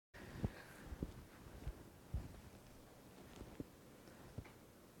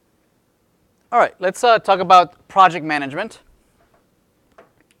All right, let's talk about project management.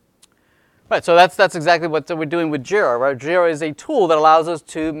 Right, so that's exactly what we're doing with Jira, right? Jira is a tool that allows us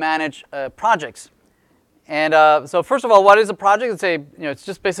to manage projects. And so first of all, what is a project? It's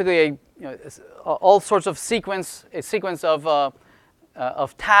just basically all sorts of a sequence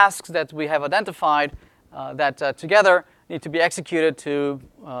of tasks that we have identified that together need to be executed to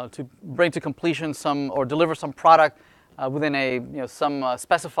bring to completion or deliver some product within some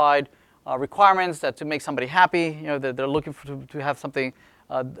specified requirements to make somebody happy. They're looking to have something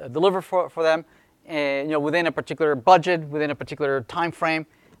delivered for them, and within a particular budget, within a particular time frame,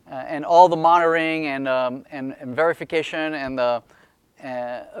 and all the monitoring and verification and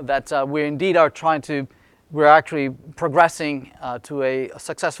that we indeed are we're actually progressing to a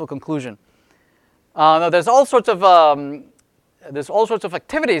successful conclusion. Now there's all sorts of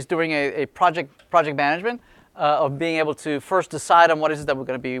activities during a project management of being able to first decide on what is it that we're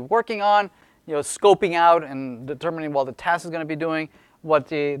going to be working on, scoping out and determining what the task is going to be doing, what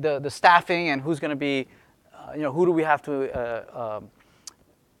the staffing and who's going to be, who do we have to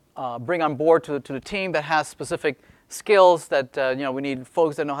bring on board to the team that has specific skills that we need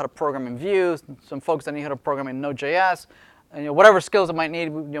folks that know how to program in Vue, some folks that know how to program in Node.js, and whatever skills they might need.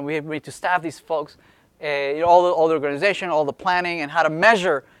 We need to staff these folks, all the organization, all the planning, and how to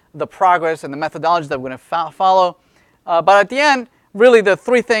measure the progress and the methodology that we're going to follow. But at the end, really the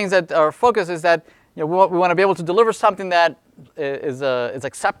three things that our focus is that we want to be able to deliver something that is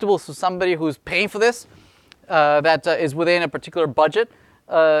acceptable to somebody who's paying for this, that is within a particular budget,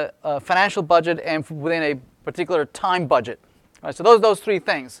 financial budget, and within a particular time budget. Right, so those three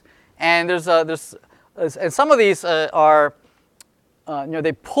things. And and some of these are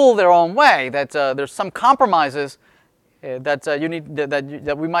they pull their own way. That there's some compromises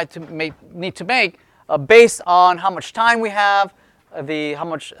that we might need to make based on how much time we have, how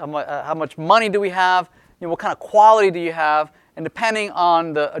much money do we have, what kind of quality do you have, and depending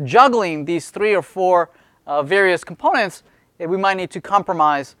on the juggling these 3 or 4 various components, we might need to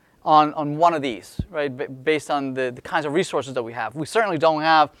compromise on one of these, right? Based on the kinds of resources that we have. We certainly don't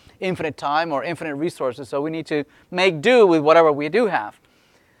have infinite time or infinite resources, so we need to make do with whatever we do have.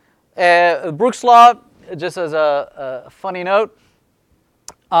 Brooks Law, just as a funny note,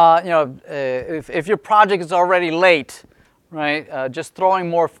 if your project is already late, right, just throwing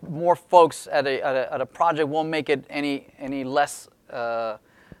more folks at a project won't make it any less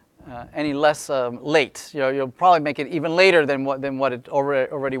late. You'll probably make it even later than what it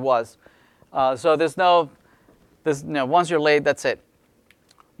already was. So once you're late, that's it.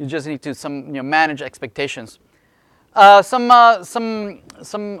 You just need to manage expectations. Some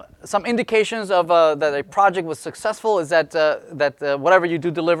indications of that a project was successful is that whatever you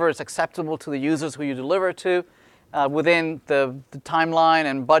do deliver is acceptable to the users who you deliver to, within the timeline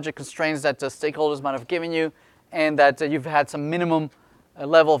and budget constraints that the stakeholders might have given you, and that you've had some minimum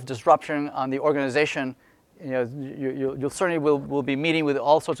level of disruption on the organization. You certainly will be meeting with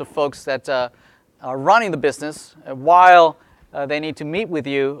all sorts of folks that are running the business while they need to meet with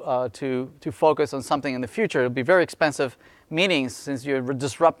you to focus on something in the future. It'll be very expensive meetings since you're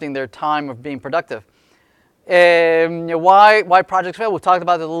disrupting their time of being productive. Why projects fail? We talked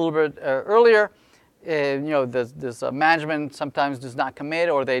about it a little bit earlier. This management sometimes does not commit,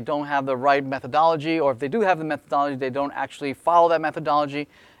 or they don't have the right methodology, or if they do have the methodology, they don't actually follow that methodology,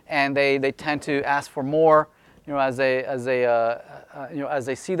 and they tend to ask for more. As they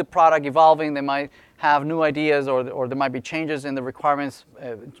see the product evolving, they might have new ideas, or there might be changes in the requirements.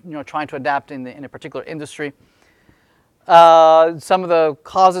 Trying to adapt in a particular industry. Some of the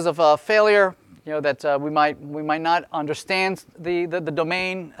causes of failure. That we might not understand the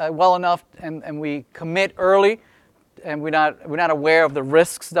domain well enough, and we commit early, and we're not aware of the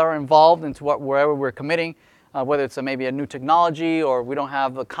risks that are involved into wherever we're committing, whether it's maybe a new technology, or we don't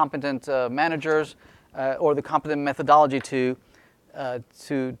have the competent managers or the competent methodology to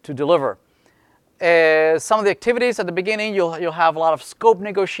deliver. Some of the activities at the beginning, you'll have a lot of scope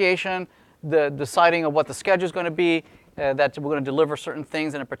negotiation, the deciding of what the schedule is going to be, that we're going to deliver certain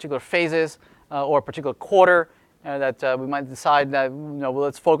things in a particular phases. Or a particular quarter, that we might decide that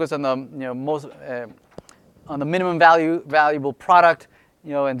let's focus on the on the minimum valuable product,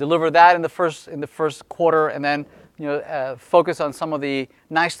 and deliver that in the first quarter, and then focus on some of the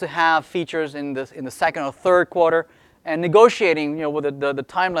nice to have features in the second or third quarter, and negotiating with the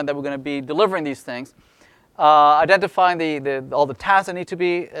timeline that we're going to be delivering these things, identifying all the tasks that need to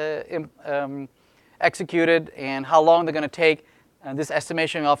be executed and how long they're going to take. And this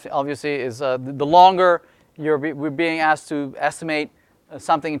estimation obviously is the longer we're being asked to estimate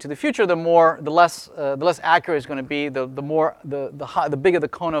something into the future, the less accurate it's going to be. The bigger the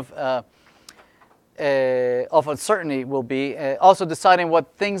cone of of uncertainty will be. Also deciding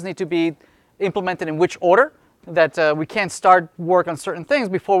what things need to be implemented in which order, that we can't start work on certain things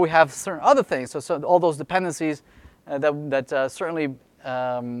before we have certain other things. So all those dependencies that certainly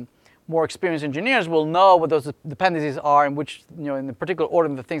more experienced engineers will know what those dependencies are and which, in the particular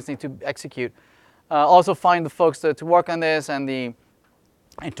order the things need to execute. Also find the folks to work on this and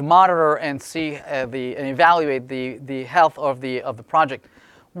to monitor and see and evaluate the health of the project.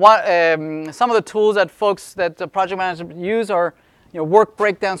 Some of the tools that project managers use are work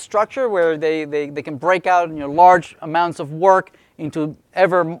breakdown structure, where they can break out large amounts of work into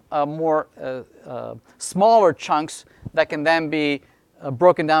ever more smaller chunks that can then be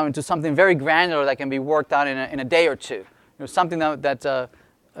broken down into something very granular that can be worked out in a day or two. Something that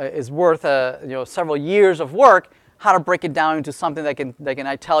is worth several years of work. How to break it down into something that can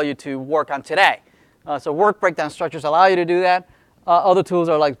I tell you to work on today. So work breakdown structures allow you to do that. Other tools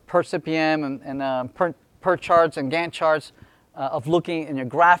are like PERT-CPM and PERT charts and Gantt charts of looking and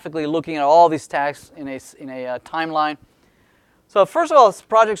graphically looking at all these tasks in a timeline. So first of all,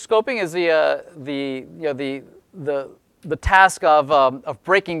 project scoping is the task of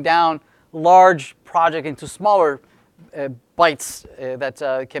breaking down large project into smaller bites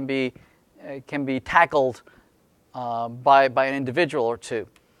that can be tackled by an individual or two.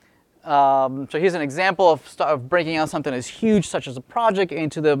 So here's an example of breaking out something as huge, such as a project,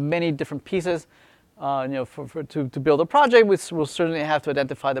 into the many different pieces. To build a project, we'll certainly have to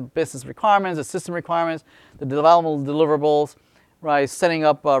identify the business requirements, the system requirements, the development deliverables, right? Setting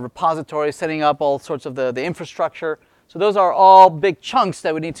up repositories, setting up all sorts of the infrastructure. So those are all big chunks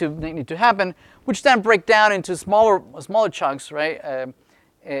that would need to happen, which then break down into smaller chunks, right?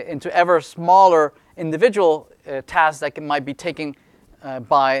 Into ever smaller individual tasks that might be taken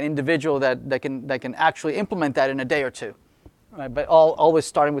by an individual that can actually implement that in a day or two, right? But always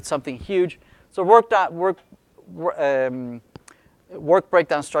starting with something huge. So work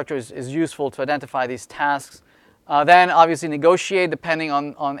breakdown structure is useful to identify these tasks. Then obviously negotiate depending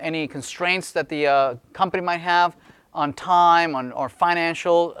on any constraints that the company might have on time, or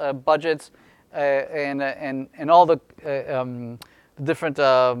financial budgets, and all the different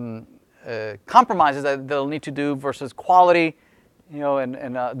compromises that they'll need to do versus quality,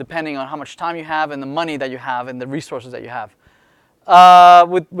 and depending on how much time you have and the money that you have and the resources that you have.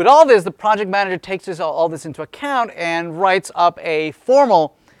 With all this, the project manager takes all this into account and writes up a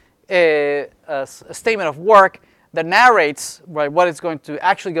formal a statement of work that narrates, right, what is going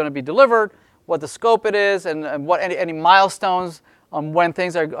to be delivered, what the scope it is, and what any milestones on when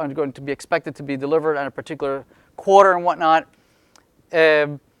things are going to be expected to be delivered in a particular quarter and whatnot.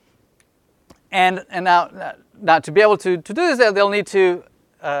 And now to be able to do this, they'll need to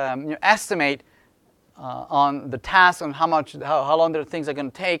estimate on the tasks and how long the things are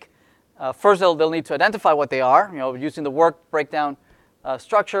going to take. First, they'll need to identify what they are, using the work breakdown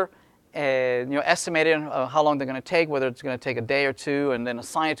structure, and estimating how long they're going to take, whether it's going to take a day or two, and then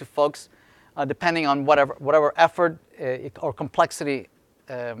assign it to folks depending on whatever effort or complexity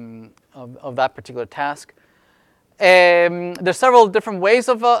of that particular task. There's several different ways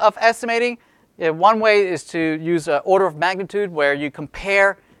of estimating. One way is to use order of magnitude, where you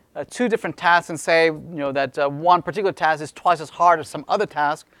compare two different tasks and say that one particular task is twice as hard as some other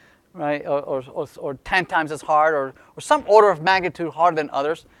task, right, or 10 times as hard, or some order of magnitude harder than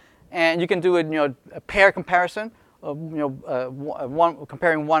others. And you can do it, a pair comparison, one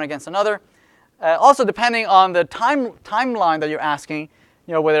comparing one against another. Also, depending on the timeline that you're asking,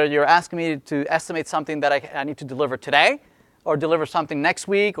 whether you're asking me to estimate something that I need to deliver today, or deliver something next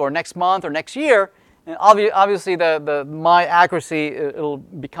week, or next month, or next year. And obviously, my accuracy it'll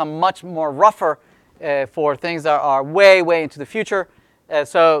become much more rougher for things that are way into the future.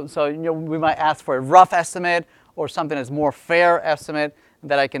 So we might ask for a rough estimate, or something that's more fair estimate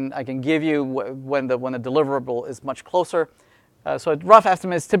that I can give you when the deliverable is much closer. So a rough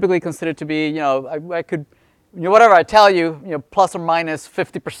estimate is typically considered to be, I could, whatever I tell you, plus or minus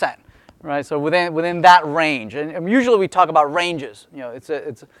 50%, right? So within that range, and usually we talk about ranges.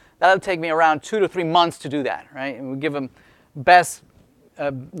 That'll take me around 2 to 3 months to do that, right? And we give them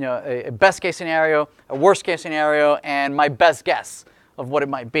a best case scenario, a worst case scenario, and my best guess of what it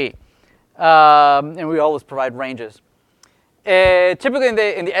might be. And we always provide ranges. Typically in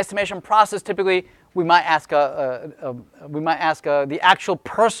the estimation process, we might ask the actual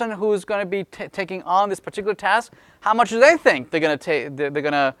person who is going to be taking on this particular task, how much do they think they're going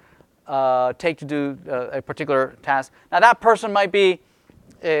to take to do a particular task. Now that person might be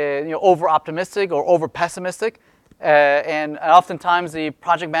over optimistic or over pessimistic, and oftentimes the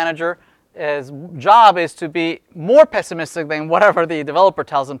project manager's job is to be more pessimistic than whatever the developer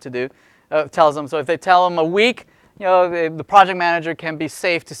tells them to do. tells them. So if they tell them a week, the project manager can be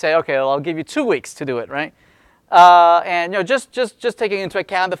safe to say, okay, well, I'll give you 2 weeks to do it, right? And just taking into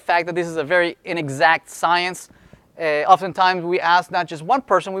account the fact that this is a very inexact science. Oftentimes we ask not just one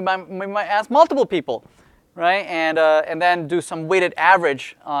person, we might ask multiple people, right? And then do some weighted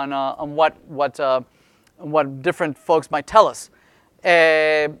average on what different folks might tell us.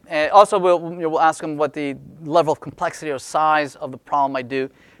 And also we'll ask them what the level of complexity or size of the problem might do.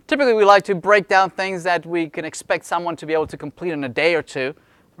 Typically we like to break down things that we can expect someone to be able to complete in a day or two,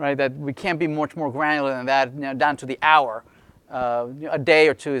 right? That we can't be much more granular than that, down to the hour. A day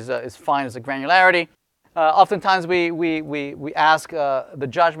or two is fine as a granularity. Oftentimes we ask the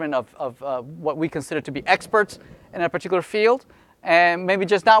judgment of what we consider to be experts in a particular field, and maybe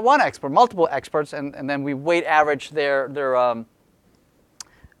just not one expert, multiple experts, and then we weight average their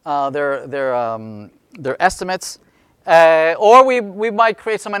estimates. Or we might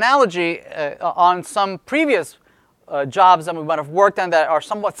create some analogy on some previous jobs that we might have worked on that are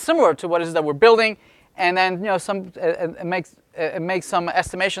somewhat similar to what it is that we're building, and then it makes some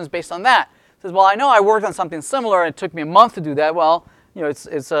estimations based on that. It says, well, I know I worked on something similar, and it took me a month to do that. Well, we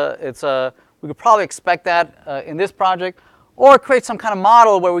could probably expect that in this project, or create some kind of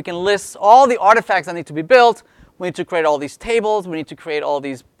model where we can list all the artifacts that need to be built. We need to create all these tables. We need to create all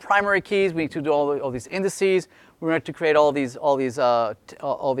these primary keys. We need to do all these indices. We need to create all these user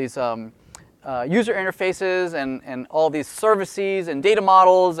interfaces and all these services and data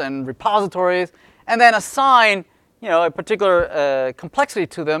models and repositories, and then assign a particular complexity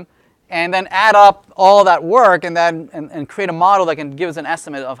to them, and then add up all that work and create a model that can give us an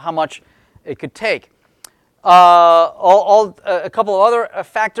estimate of how much it could take. A couple of other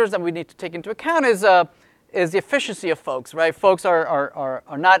factors that we need to take into account is the efficiency of folks, right? Folks are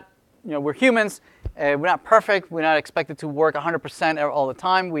not, we're humans. We're not perfect. We're not expected to work 100% all the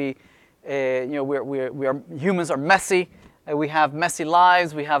time. We are humans are messy. We have messy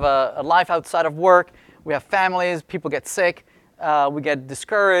lives. We have a life outside of work. We have families. People get sick. We get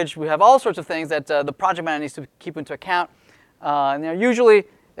discouraged. We have all sorts of things that the project manager needs to keep into account. Usually,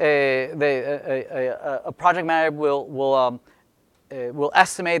 a project manager will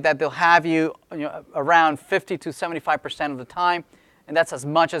estimate that they'll have you, around 50 to 75% of the time, and that's as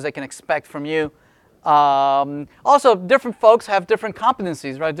much as they can expect from you. Also, different folks have different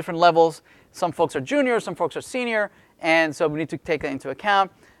competencies, right? Different levels. Some folks are junior, some folks are senior, and so we need to take that into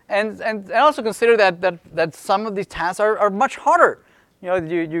account. And also consider that some of these tasks are much harder.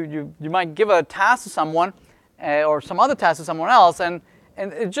 You might give a task to someone, or some other task to someone else, and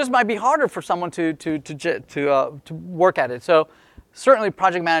it just might be harder for someone to work at it. So certainly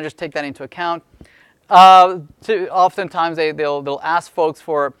project managers take that into account. Oftentimes they'll ask folks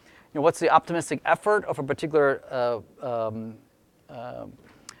for what's the optimistic effort of a particular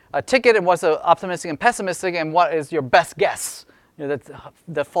a ticket, and what's the optimistic and pessimistic, and what is your best guess.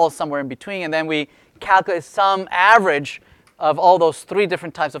 That falls somewhere in between, and then we calculate some average of all those three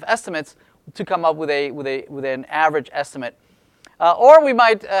different types of estimates to come up with an average estimate. Or we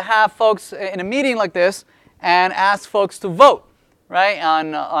might have folks in a meeting like this and ask folks to vote, right,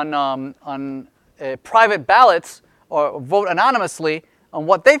 on private ballots, or vote anonymously on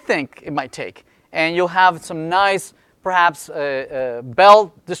what they think it might take. And you'll have some nice, perhaps,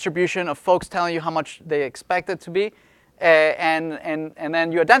 bell distribution of folks telling you how much they expect it to be. And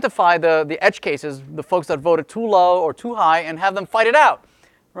then you identify the edge cases, the folks that voted too low or too high, and have them fight it out,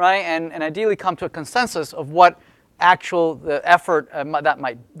 right? And ideally come to a consensus of what actual effort that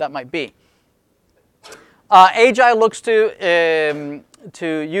might be. Agile looks to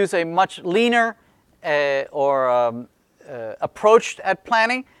use a much leaner approach at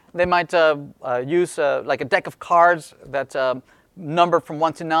planning. They might use like a deck of cards that number from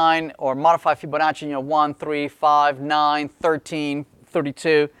 1 to 9, or modify Fibonacci, 1, 3, 5, 9, 13,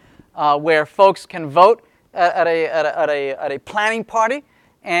 32, where folks can vote at a planning party,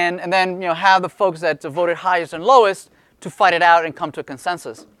 and then have the folks that voted highest and lowest to fight it out and come to a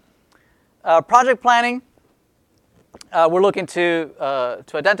consensus. Project planning, we're looking to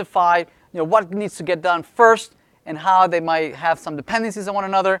identify what needs to get done first, and how they might have some dependencies on one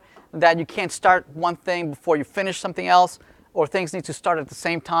another, that you can't start one thing before you finish something else, or things need to start at the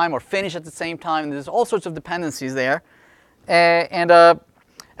same time or finish at the same time. And there's all sorts of dependencies there. And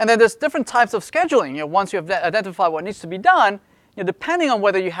then there's different types of scheduling. Once you have identified what needs to be done, depending on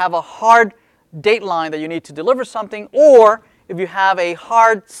whether you have a hard dateline that you need to deliver something, or if you have a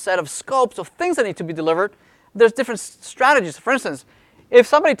hard set of scopes of things that need to be delivered, there's different strategies. For instance, if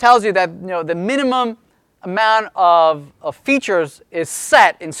somebody tells you that the minimum amount of features is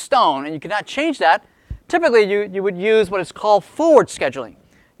set in stone and you cannot change that, typically you would use what is called forward scheduling.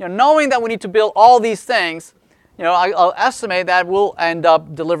 knowing that we need to build all these things, I'll estimate that we'll end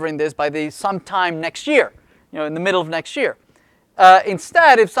up delivering this by sometime next year, in the middle of next year.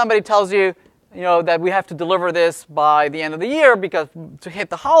 Instead, if somebody tells you, that we have to deliver this by the end of the year because to hit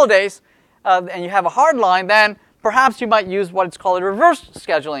the holidays, and you have a hard line, then perhaps you might use what is called a reverse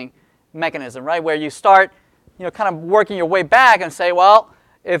scheduling mechanism, right? Where you start, kind of working your way back and say, well,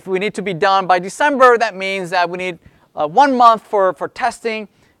 if we need to be done by December, that means that we need 1 month for testing.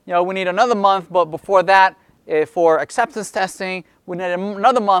 We need another month, but before that, for acceptance testing, we need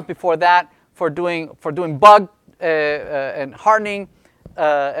another month before that for doing bug and hardening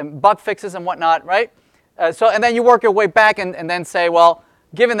and bug fixes and whatnot, right? And then you work your way back and then say, well,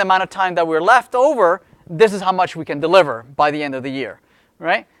 given the amount of time that we're left over, this is how much we can deliver by the end of the year,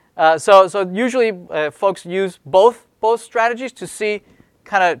 right? So usually folks use both strategies to see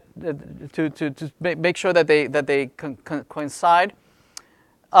kind of to make sure that they coincide.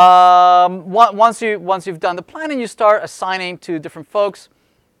 Once you've done the planning, you start assigning to different folks.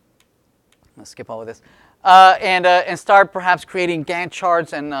 Let's skip over this. And start perhaps creating Gantt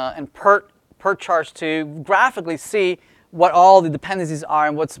charts and PERT charts to graphically see what all the dependencies are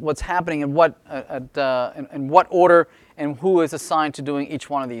and what's happening and in what order and who is assigned to doing each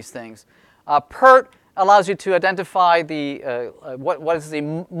one of these things. PERT allows you to identify what is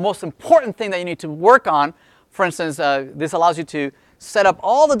the most important thing that you need to work on. For instance, this allows you to set up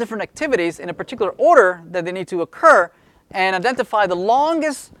all the different activities in a particular order that they need to occur and identify the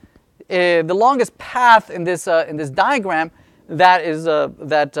longest path in this diagram that is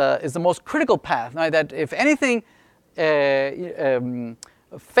the most critical path. Right? That if anything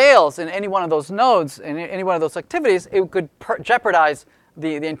fails in any one of those nodes, in any one of those activities, it could jeopardize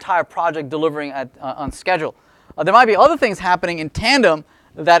the entire project delivering on schedule. There might be other things happening in tandem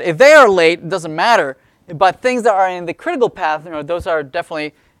that if they are late, it doesn't matter. But things that are in the critical path, those are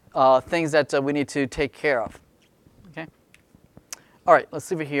definitely things that we need to take care of. Okay. All right. Let's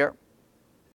see over here.